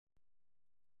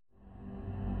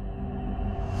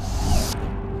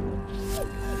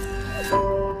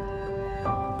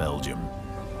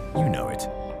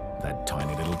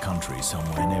country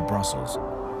somewhere near Brussels,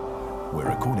 where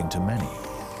according to many,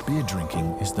 beer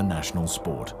drinking is the national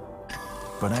sport.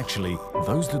 But actually,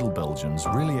 those little Belgians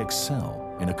really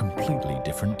excel in a completely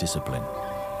different discipline.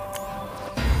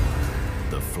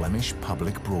 The Flemish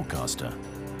public broadcaster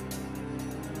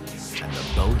and the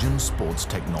Belgian Sports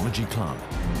Technology Club,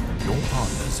 your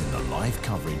partners in the live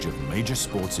coverage of major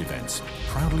sports events,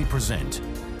 proudly present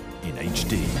in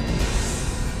HD.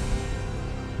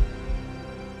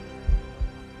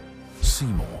 See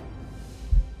more.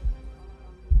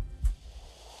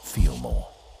 Feel more.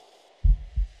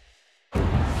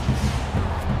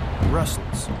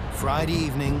 Brussels, Friday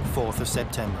evening, 4th of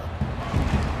September.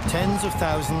 Tens of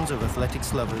thousands of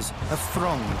athletics lovers have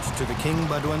thronged to the King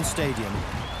Baudouin Stadium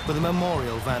for the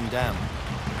Memorial Van Damme.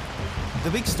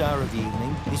 The big star of the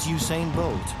evening is Usain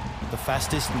Bolt, the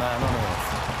fastest man on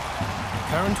earth.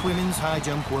 Current women's high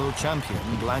jump world champion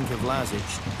Blanka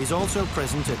Vlasic is also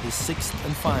present at his 6th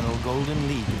and final Golden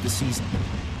League of the season.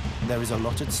 There is a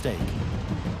lot at stake.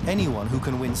 Anyone who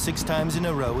can win 6 times in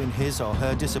a row in his or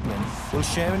her discipline will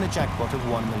share in a jackpot of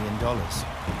 $1 million.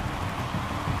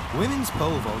 Women's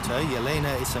pole vaulter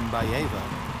Jelena Isambayeva,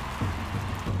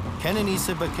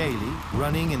 Kenenisa Bekele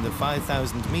running in the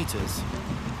 5,000 meters,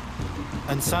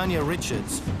 and Sanya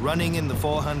Richards running in the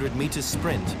 400 meters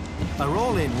sprint are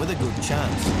all in with a good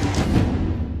chance.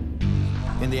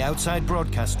 In the outside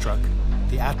broadcast truck,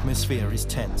 the atmosphere is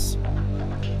tense.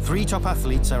 3 top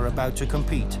athletes are about to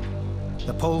compete.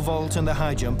 The pole vault and the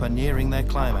high jump are nearing their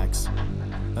climax,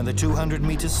 and the 200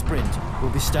 meters sprint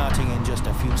will be starting in just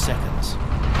a few seconds.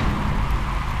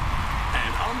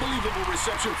 An unbelievable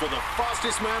reception for the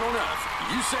fastest man on earth,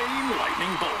 Usain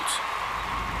Lightning Bolt.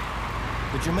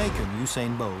 The Jamaican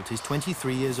Usain Bolt is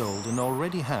 23 years old and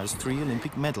already has 3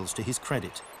 Olympic medals to his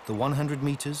credit: the 100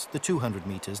 meters, the 200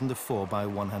 meters, and the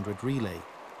 4x100 relay.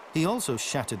 He also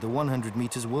shattered the 100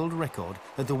 meters world record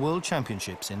at the World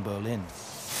Championships in Berlin.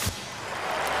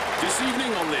 This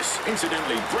evening on this,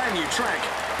 incidentally, brand new track,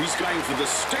 he's going for the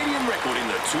stadium record in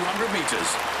the 200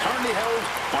 meters, currently held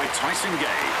by Tyson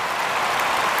Gay.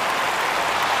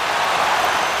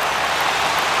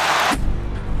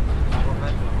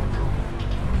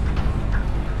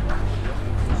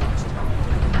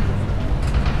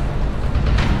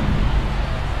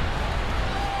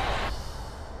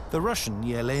 The Russian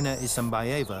Jelena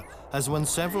Isambayeva has won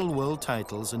several world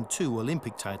titles and 2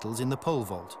 Olympic titles in the pole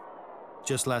vault.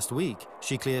 Just last week,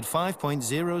 she cleared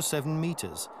 5.07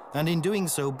 meters, and in doing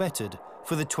so bettered,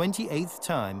 for the 28th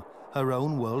time, her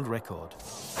own world record.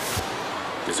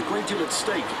 There's a great deal at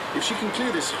stake. If she can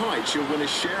clear this height, she'll win a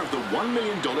share of the $1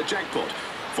 million jackpot.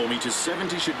 4 meters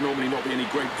 70 should normally not be any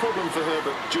great problem for her,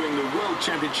 but during the World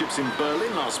Championships in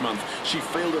Berlin last month, she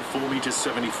failed at 4 meters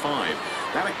 75.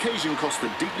 That occasion cost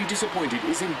the deeply disappointed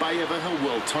Isambayeva her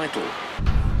world title.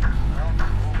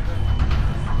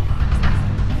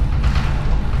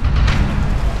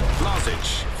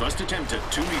 Vlasic, first attempt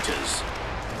at 2 meters.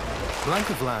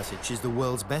 Blanka Vlasic is the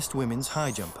world's best women's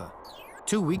high jumper.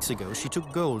 2 weeks ago, she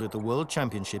took gold at the World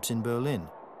Championships in Berlin.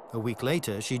 A week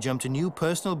later, she jumped a new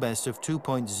personal best of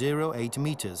 2.08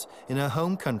 meters in her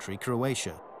home country,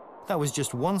 Croatia. That was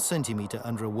just 1 centimeter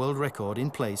under a world record in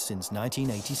place since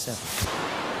 1987.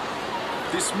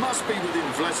 This must be within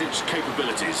Vlasic's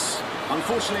capabilities.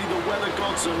 Unfortunately, the weather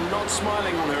gods are not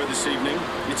smiling on her this evening.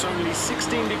 It's only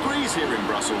 16 degrees here in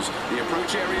Brussels. The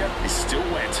approach area is still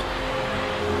wet.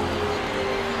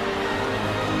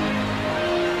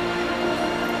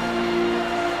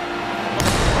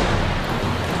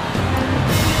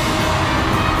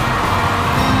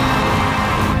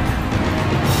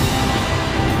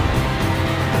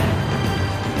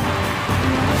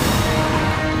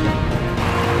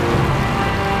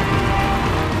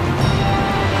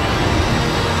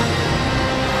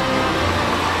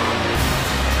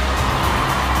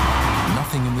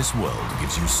 This world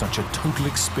gives you such a total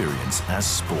experience as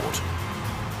sport.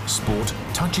 Sport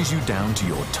touches you down to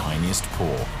your tiniest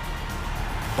pore.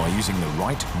 By using the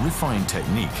right, refined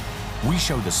technique, we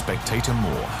show the spectator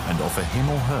more and offer him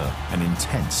or her an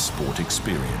intense sport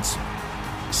experience.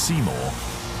 See more,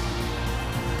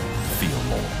 feel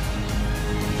more.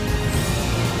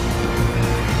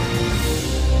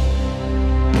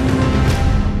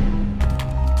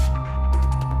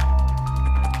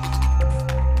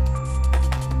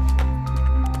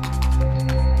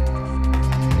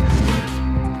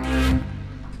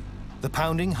 The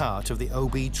pounding heart of the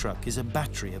OB truck is a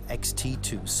battery of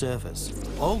XT2 servers.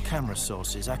 All camera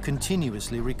sources are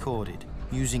continuously recorded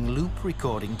using loop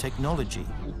recording technology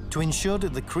to ensure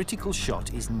that the critical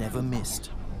shot is never missed.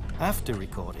 After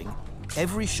recording,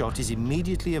 every shot is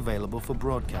immediately available for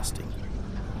broadcasting.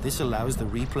 This allows the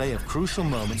replay of crucial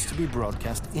moments to be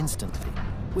broadcast instantly,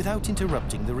 without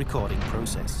interrupting the recording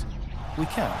process. We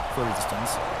can, for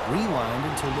instance, rewind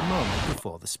until the moment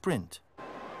before the sprint.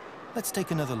 Let's take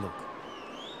another look.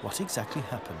 What exactly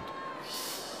happened?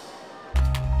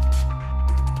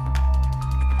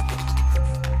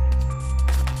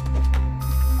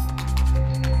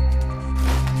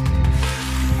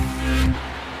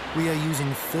 We are using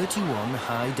 31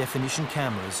 high-definition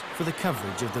cameras for the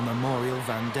coverage of the Memorial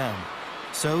Van Dam,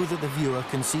 so that the viewer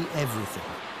can see everything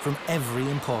from every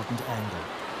important angle.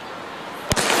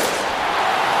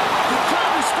 The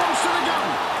crowd responds to the gun.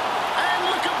 And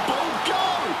look at Bolt go!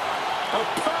 A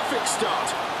perfect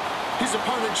start. His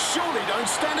opponents surely don't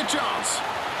stand a chance.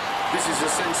 This is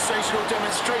a sensational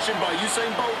demonstration by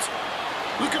Usain Bolt.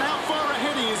 Look at how far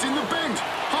ahead he is in the bend.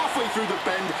 Halfway through the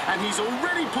bend, and he's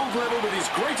already pulled level with his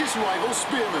greatest rival,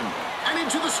 Spearman. And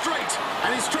into the straight.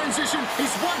 And his transition is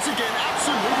once again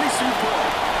absolutely superb.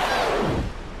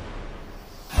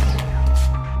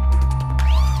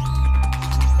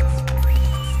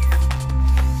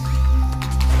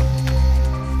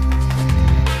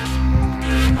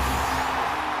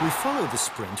 We follow the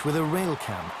sprint with a rail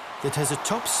cam that has a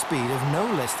top speed of no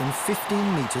less than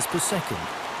 15 meters per second.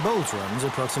 Bolt runs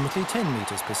approximately 10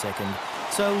 meters per second,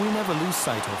 so we never lose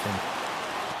sight of him.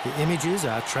 The images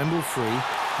are tremble-free,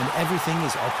 and everything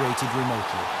is operated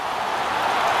remotely.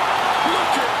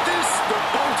 Look at this! The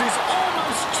Bolt is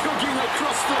almost chugging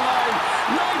across the line.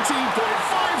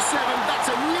 19.57, that's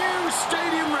a new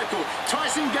stadium record.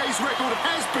 Tyson Gay's record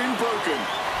has been broken.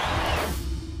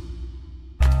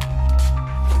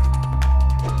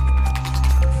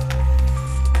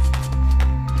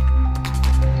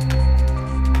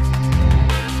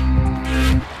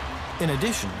 In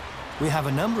addition, we have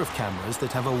a number of cameras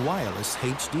that have a wireless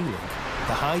HD link.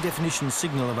 The high-definition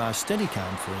signal of our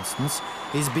Steadicam, for instance,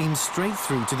 is beamed straight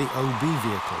through to the OB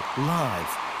vehicle,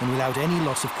 live, and without any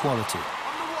loss of quality.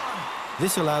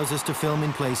 This allows us to film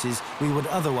in places we would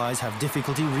otherwise have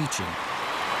difficulty reaching.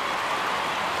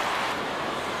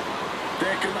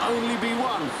 There can only be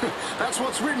one. That's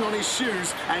what's written on his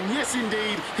shoes. And yes,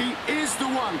 indeed, he is the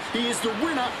one. He is the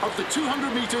winner of the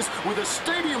 200 meters with a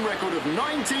stadium record of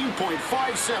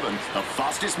 19.57, the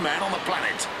fastest man on the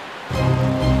planet.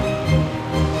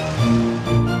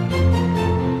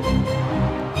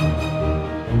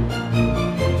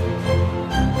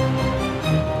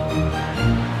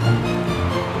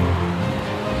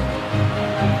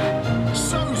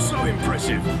 So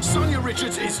impressive. Sonia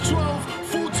Richards is 12,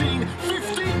 14,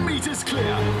 15 meters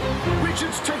clear.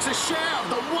 Richards takes a share of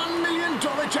the $1 million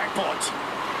jackpot.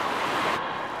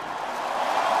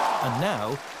 And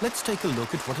now, let's take a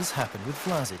look at what has happened with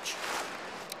Vlasic.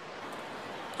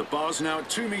 The bar's now at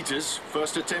 2 meters.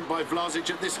 First attempt by Vlasic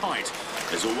at this height.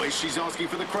 As always, she's asking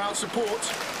for the crowd support.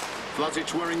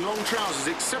 Vlasic wearing long trousers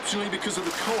exceptionally because of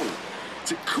the cold.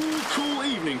 It's a cool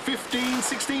evening. 15,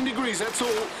 16 degrees, that's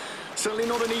all. Certainly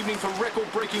not an evening for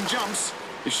record-breaking jumps.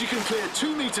 If she can clear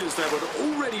 2 meters, that would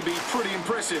already be pretty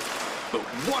impressive. But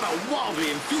what a wildly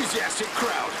enthusiastic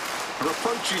crowd. Her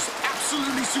approach is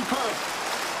absolutely superb.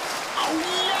 Oh,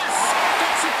 yes!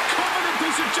 That's a confident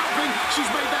piece of jumping. She's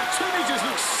made that 2 meters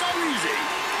look so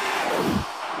easy.